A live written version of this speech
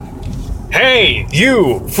Hey,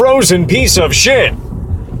 you frozen piece of shit!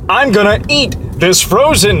 I'm gonna eat this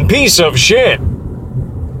frozen piece of shit!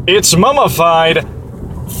 It's mummified,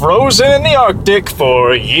 frozen in the Arctic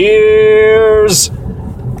for years.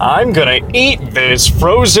 I'm gonna eat this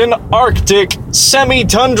frozen Arctic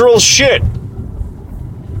semi-tundral shit.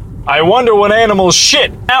 I wonder what animals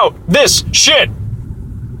shit out this shit.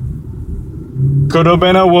 Could have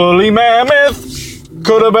been a woolly mammoth.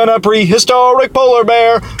 Could have been a prehistoric polar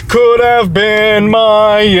bear. Could have been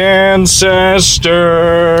my ancestor.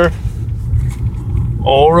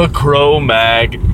 Or a Cro-Mag.